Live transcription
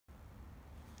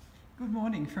Good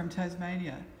morning from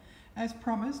Tasmania. As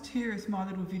promised, here is my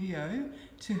little video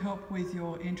to help with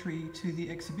your entry to the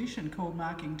exhibition called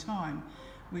Marking Time,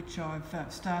 which I've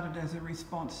started as a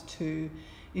response to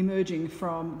emerging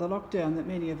from the lockdown that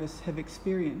many of us have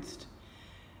experienced.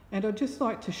 And I'd just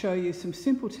like to show you some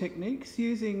simple techniques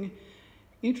using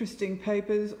interesting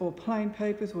papers or plain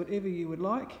papers, whatever you would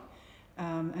like,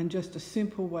 and just a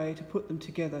simple way to put them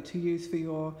together to use for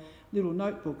your little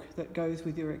notebook that goes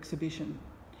with your exhibition.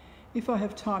 If I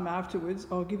have time afterwards,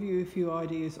 I'll give you a few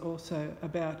ideas also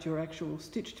about your actual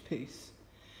stitched piece.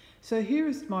 So here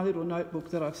is my little notebook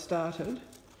that I've started,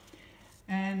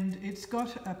 and it's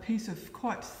got a piece of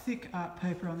quite thick art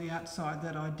paper on the outside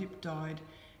that I dip dyed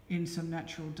in some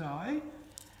natural dye.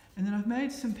 And then I've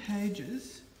made some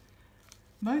pages,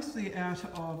 mostly out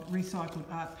of recycled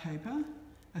art paper,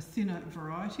 a thinner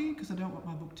variety because I don't want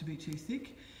my book to be too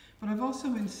thick. But I've also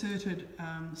inserted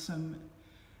some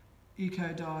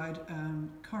eco-dyed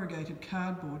corrugated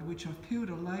cardboard, which I've peeled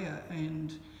a layer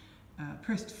and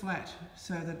pressed flat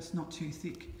so that it's not too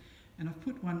thick. And I've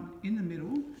put one in the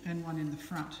middle and one in the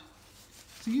front.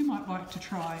 So you might like to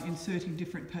try inserting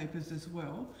different papers as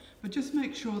well, but just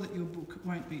make sure that your book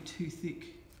won't be too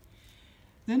thick.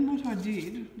 Then what I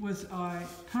did was I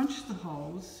punched the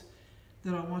holes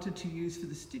that I wanted to use for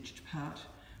the stitched part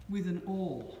with an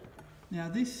awl. Now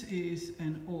this is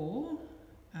an awl.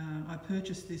 I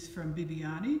purchased this from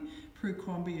Bibiani. Prue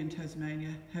Quamby in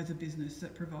Tasmania has a business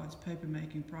that provides paper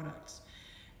making products.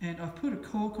 And I've put a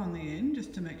cork on the end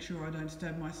just to make sure I don't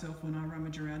stab myself when I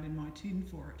rummage around in my tin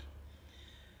for it.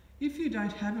 If you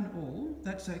don't have an awl,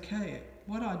 that's okay.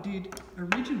 What I did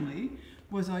originally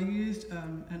was I used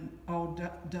an old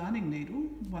darning needle,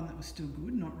 one that was still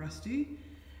good, not rusty,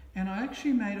 and I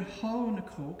actually made a hole in a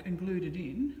cork and glued it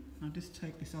in. I'll just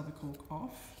take this other cork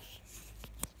off.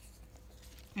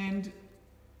 And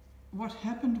what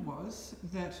happened was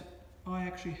that I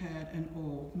actually had an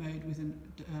awl made with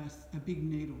a big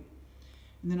needle.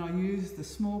 And then I used the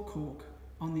small cork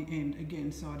on the end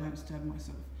again so I don't stab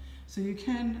myself. So you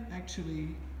can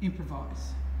actually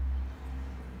improvise.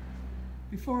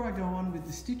 Before I go on with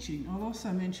the stitching, I'll also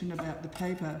mention about the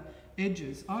paper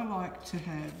edges. I like to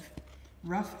have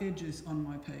rough edges on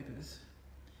my papers.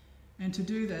 And to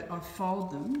do that, I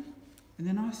fold them and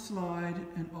then I slide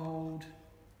an old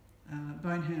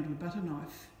bone handled butter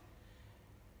knife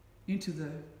into the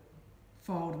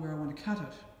fold where I want to cut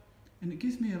it, and it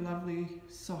gives me a lovely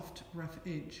soft rough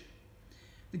edge.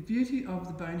 The beauty of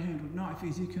the bone handled knife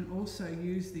is you can also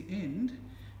use the end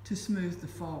to smooth the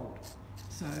fold,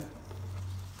 so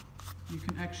you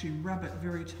can actually rub it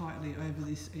very tightly over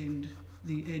this end,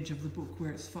 the edge of the book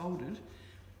where it's folded,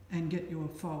 and get your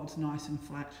folds nice and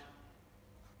flat.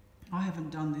 I haven't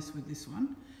done this with this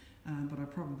one, but I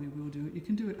probably will do it. You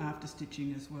can do it after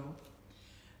stitching as well.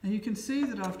 And you can see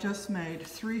that I've just made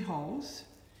 3 holes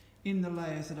in the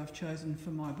layers that I've chosen for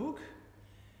my book.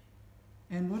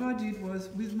 And what I did was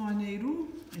with my needle,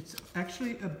 it's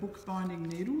actually a bookbinding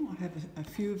needle. I have a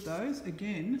few of those,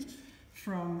 again,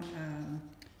 from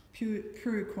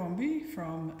Prue Quamby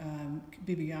from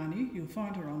Bibiani. You'll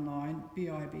find her online,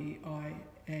 Bibiani,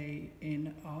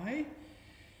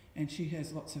 and she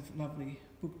has lots of lovely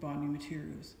bookbinding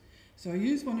materials. So I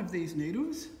use one of these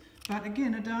needles, but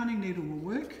again, a darning needle will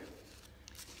work.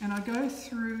 And I go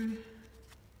through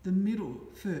the middle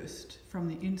first from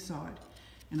the inside,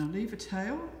 and I leave a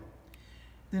tail.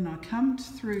 Then I come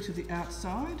through to the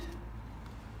outside,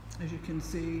 as you can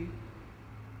see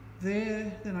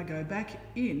there. Then I go back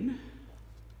in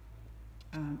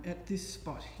at this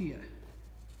spot here.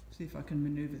 See if I can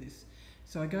maneuver this.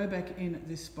 So I go back in at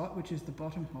this spot, which is the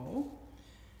bottom hole.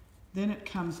 Then it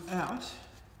comes out,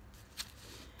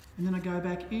 and then I go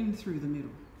back in through the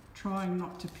middle, trying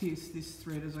not to pierce this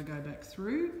thread as I go back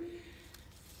through.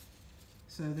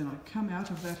 So then I come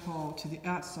out of that hole to the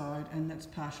outside, and that's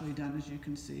partially done, as you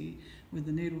can see, with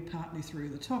the needle partly through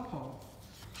the top hole.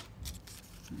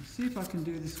 Let's see if I can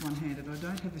do this one-handed. I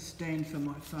don't have a stand for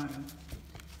my phone,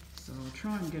 so I'll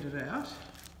try and get it out.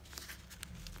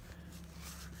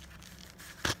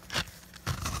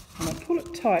 And I pull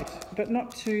it tight, but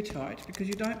not too tight, because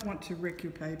you don't want to wreck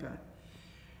your paper.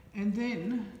 And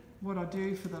then what I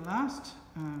do for the last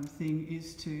thing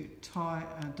is to tie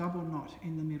a double knot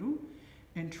in the middle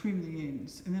and trim the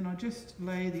ends. And then I just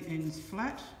lay the ends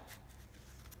flat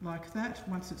like that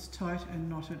once it's tight and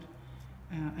knotted,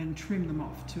 and trim them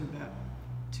off to about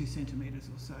 2 centimetres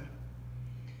or so.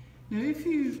 Now if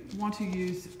you want to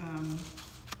use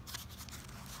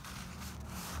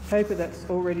paper that's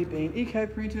already been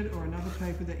eco-printed or another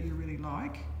paper that you really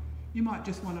like, you might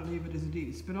just want to leave it as it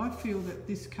is, but I feel that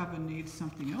this cover needs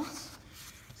something else.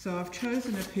 So I've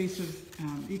chosen a piece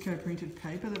of eco-printed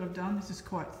paper that I've done. This is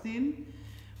quite thin,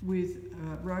 with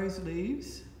rose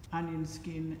leaves, onion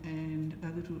skin and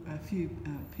a few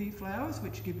pea flowers,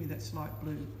 which give me that slight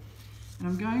blue. And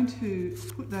I'm going to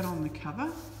put that on the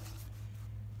cover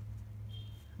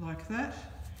like that,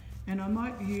 and I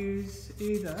might use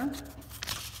either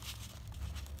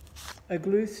a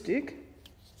glue stick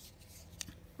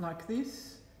like this.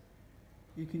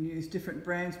 You can use different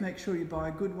brands. Make sure you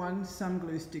buy good ones. Some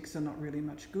glue sticks are not really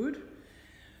much good.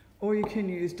 Or you can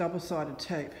use double-sided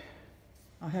tape.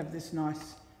 I have this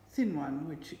nice thin one,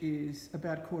 which is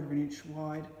about 1/4 inch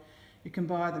wide. You can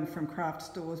buy them from craft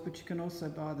stores, but you can also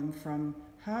buy them from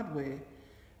hardware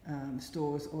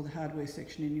stores or the hardware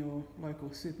section in your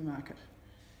local supermarket.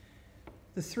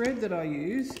 The thread that I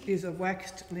use is a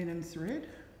waxed linen thread.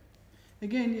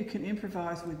 Again, you can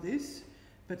improvise with this,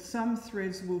 but some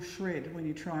threads will shred when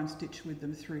you try and stitch with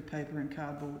them through paper and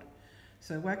cardboard.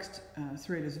 So waxed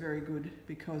thread is very good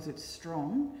because it's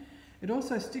strong. It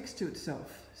also sticks to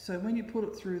itself. So when you pull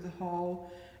it through the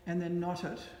hole and then knot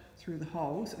it through the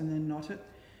holes and then knot it,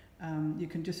 you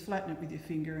can just flatten it with your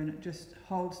finger and it just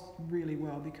holds really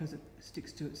well because it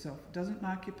sticks to itself. It doesn't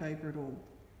mark your paper at all.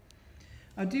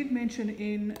 I did mention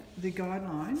in the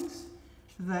guidelines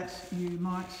that you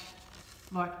might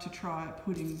like to try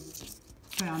putting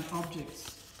found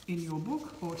objects in your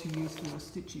book or to use for your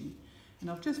stitching.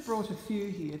 And I've just brought a few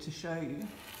here to show you.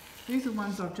 These are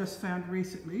ones I've just found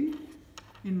recently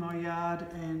in my yard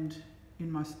and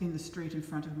in the street in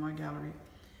front of my gallery.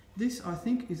 This, I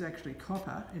think, is actually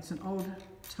copper. It's an old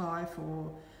tie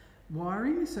for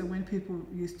wiring. So when people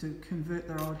used to convert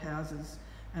their old houses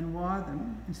and wire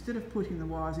them, instead of putting the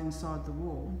wires inside the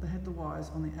wall, they had the wires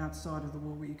on the outside of the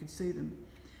wall where you could see them.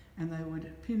 And they would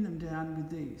pin them down with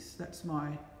these. That's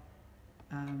my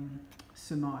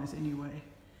surmise anyway.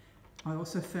 I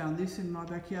also found this in my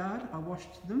backyard. I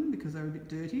washed them because they were a bit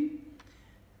dirty.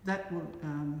 That will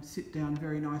sit down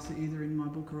very nicely either in my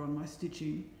book or on my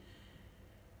stitching.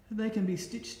 They can be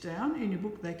stitched down. In your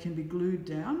book they can be glued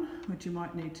down, but you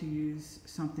might need to use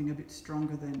something a bit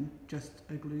stronger than just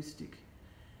a glue stick.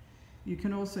 You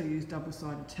can also use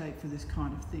double-sided tape for this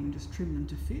kind of thing, just trim them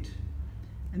to fit.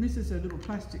 And this is a little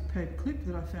plastic paper clip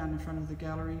that I found in front of the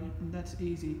gallery, and that's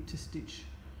easy to stitch.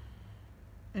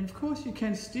 And of course you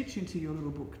can stitch into your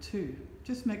little book too.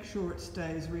 Just make sure it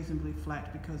stays reasonably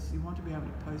flat because you want to be able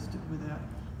to post it without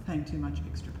paying too much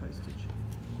extra postage.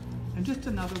 And just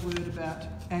another word about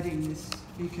adding this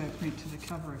eco print to the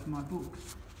cover of my book,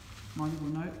 my little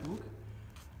notebook.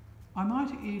 I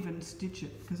might even stitch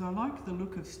it because I like the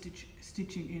look of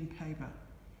stitching in paper.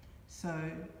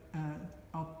 So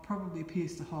I'll probably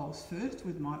pierce the holes first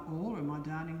with my awl or my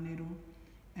darning needle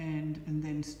and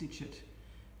then stitch it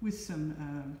with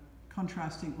some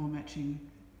contrasting or matching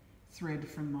thread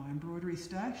from my embroidery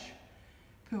stash.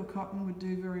 Pearl cotton would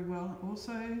do very well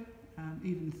also.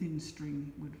 Even thin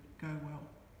string would go well.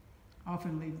 I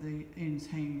often leave the ends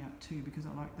hanging out too because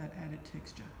I like that added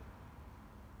texture.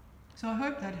 So I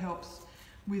hope that helps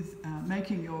with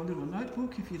making your little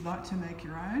notebook if you'd like to make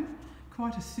your own.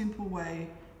 Quite a simple way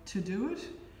to do it,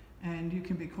 and you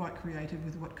can be quite creative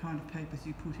with what kind of papers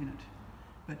you put in it.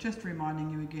 But just reminding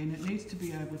you again, it needs to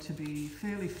be able to be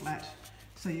fairly flat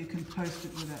so you can post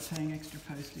it without paying extra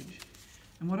postage.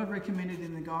 And what I've recommended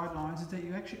in the guidelines is that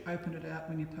you actually open it out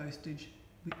when you post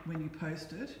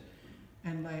it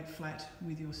and lay it flat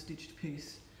with your stitched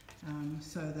piece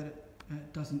so that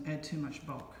it doesn't add too much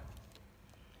bulk.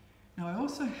 Now I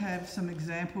also have some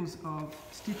examples of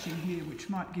stitching here which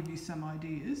might give you some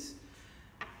ideas.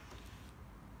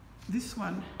 This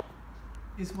one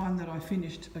is one that I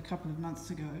finished a couple of months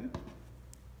ago.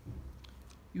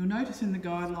 You'll notice in the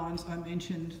guidelines I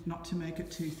mentioned not to make it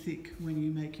too thick when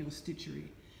you make your stitchery,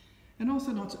 and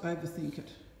also not to overthink it.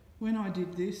 When I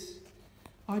did this,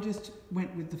 I just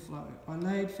went with the flow. I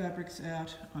laid fabrics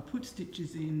out, I put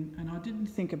stitches in, and I didn't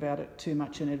think about it too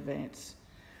much in advance.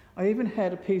 I even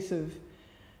had a piece of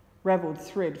ravelled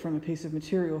thread from a piece of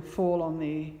material fall on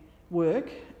the work,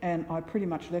 and I pretty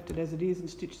much left it as it is and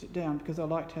stitched it down because I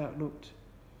liked how it looked.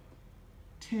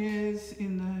 Tears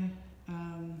in the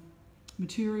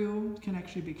material can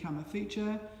actually become a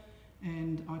feature,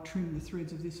 and I trimmed the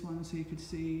threads of this one so you could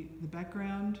see the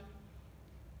background.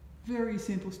 Very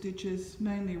simple stitches,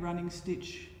 mainly running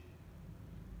stitch.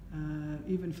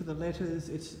 Even for the letters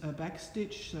it's a back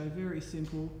stitch, so very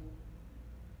simple.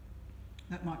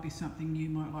 That might be something you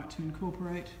might like to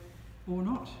incorporate or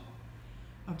not.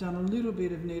 I've done a little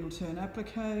bit of needle turn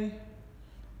applique,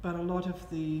 but a lot of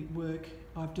the work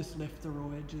I've just left the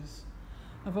raw edges.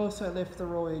 I've also left the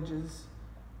raw edges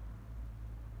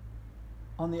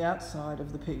on the outside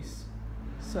of the piece.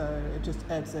 so it just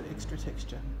adds that extra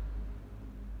texture.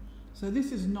 So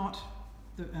this is not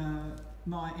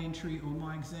my entry or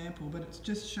my example, but it's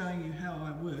just showing you how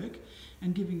I work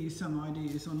and giving you some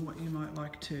ideas on what you might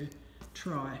like to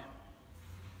try.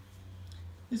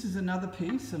 This is another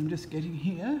piece I'm just getting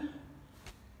here.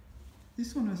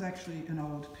 This one was actually an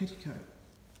old petticoat.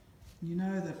 You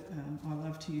know that I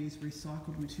love to use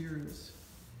recycled materials.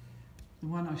 The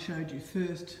one I showed you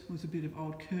first was a bit of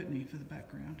old curtaining for the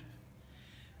background.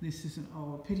 This is an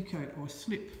old petticoat or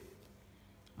slip.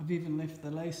 I've even left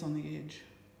the lace on the edge.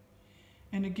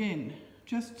 And again,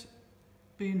 just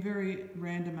being very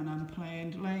random and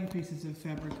unplanned, laying pieces of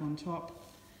fabric on top,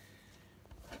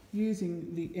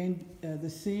 using the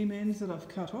seam ends that I've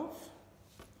cut off.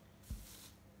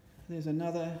 There's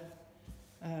another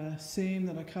seam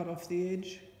that I cut off the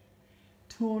edge,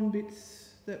 torn bits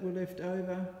that were left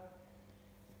over,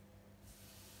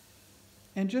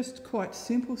 and just quite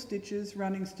simple stitches,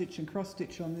 running stitch and cross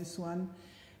stitch on this one.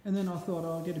 And then I thought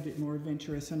I'll get a bit more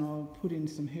adventurous and I'll put in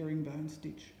some herringbone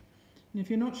stitch. And if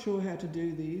you're not sure how to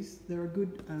do these, there are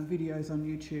good videos on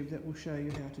YouTube that will show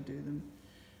you how to do them.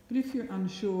 But if you're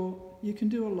unsure, you can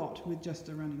do a lot with just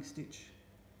a running stitch.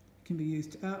 It can be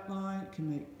used to outline, it can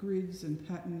make grids and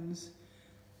patterns.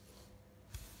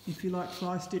 If you like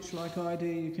fly stitch like I do,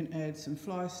 you can add some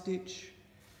fly stitch.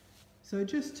 So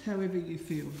just however you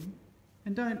feel.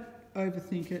 And don't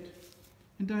overthink it.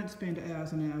 And don't spend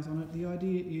hours and hours on it. The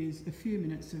idea is a few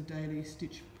minutes of daily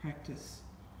stitch practice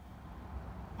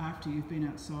after you've been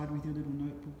outside with your little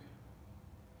notebook.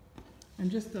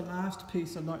 And just the last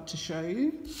piece I'd like to show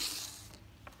you.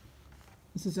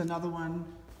 This is another one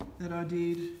that I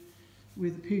did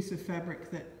with a piece of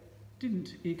fabric that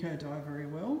didn't eco-dye very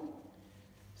well.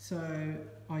 So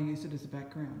I used it as a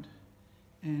background.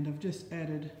 And I've just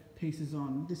added pieces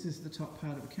on. This is the top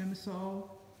part of a camisole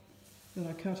that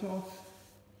I cut off.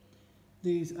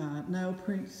 These are nail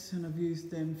prints and I've used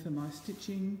them for my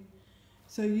stitching.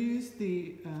 So use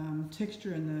the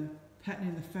texture and the pattern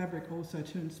in the fabric also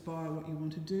to inspire what you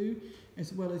want to do,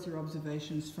 as well as your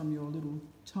observations from your little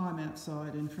time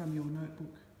outside and from your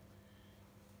notebook.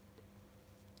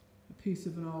 A piece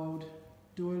of an old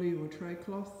doily or tray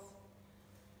cloth.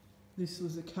 This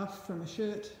was a cuff from a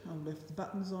shirt. I've left the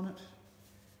buttons on it.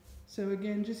 So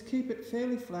again, just keep it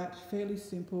fairly flat, fairly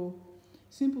simple,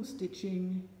 simple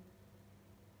stitching,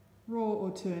 raw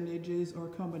or turned edges or a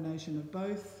combination of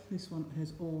both. This one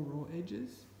has all raw edges.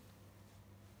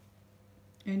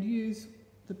 And use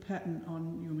the pattern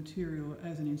on your material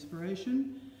as an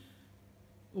inspiration,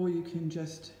 or you can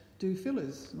just do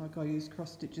fillers, like I use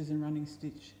cross stitches and running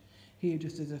stitch here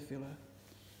just as a filler.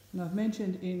 And I've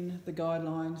mentioned in the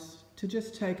guidelines to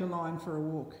just take a line for a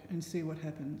walk and see what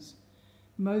happens.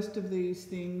 Most of these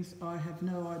things I have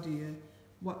no idea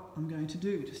what I'm going to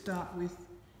do to start with,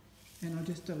 and I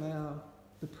just allow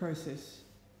the process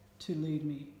to lead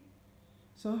me.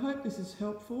 So I hope this is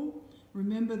helpful.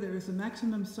 Remember, there is a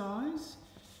maximum size,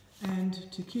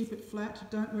 and to keep it flat,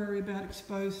 don't worry about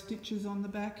exposed stitches on the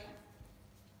back.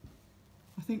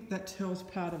 I think that tells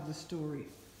part of the story.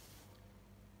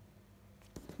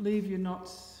 Leave your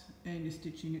knots and your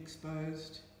stitching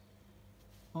exposed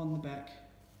on the back.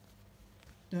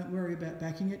 Don't worry about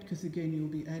backing it, because again you'll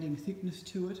be adding thickness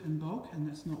to it and bulk, and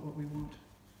that's not what we want.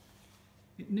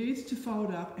 It needs to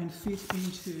fold up and fit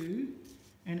into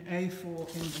an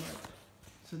A4 envelope.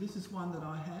 So this is one that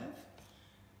I have.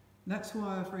 That's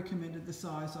why I've recommended the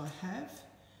size I have,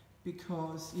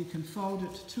 because you can fold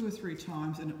it 2 or 3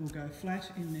 times and it will go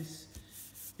flat in this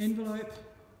envelope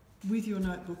with your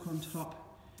notebook on top,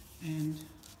 and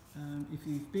if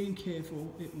you've been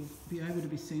careful, it will be able to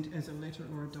be sent as a letter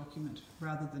or a document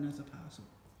rather than as a parcel.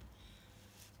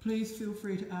 Please feel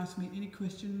free to ask me any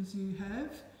questions you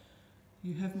have.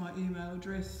 You have my email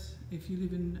address. If you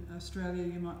live in Australia,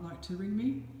 you might like to ring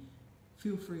me.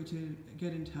 Feel free to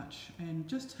get in touch and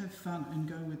just have fun and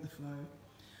go with the flow.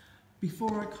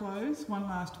 Before I close, one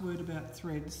last word about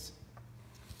threads.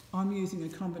 I'm using a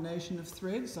combination of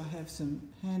threads. I have some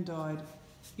hand-dyed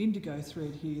indigo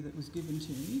thread here that was given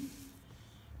to me,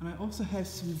 and I also have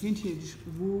some vintage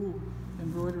wool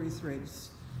embroidery threads,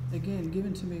 again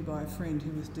given to me by a friend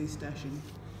who was destashing.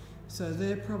 So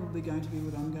they're probably going to be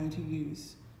what I'm going to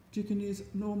use. But you can use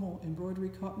normal embroidery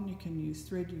cotton, you can use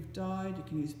thread you've dyed, you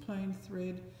can use plain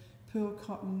thread, pearl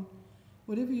cotton,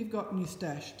 whatever you've got in your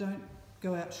stash. Don't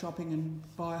go out shopping and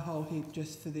buy a whole heap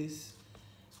just for this.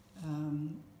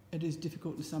 It is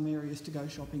difficult in some areas to go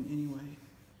shopping anyway.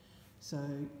 So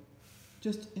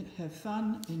just have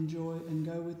fun, enjoy, and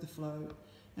go with the flow.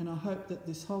 And I hope that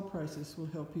this whole process will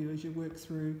help you as you work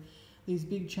through these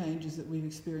big changes that we've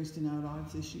experienced in our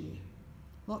lives this year.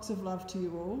 Lots of love to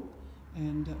you all,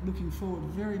 and looking forward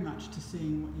very much to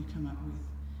seeing what you come up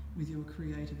with your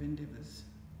creative endeavours.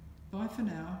 Bye for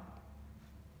now.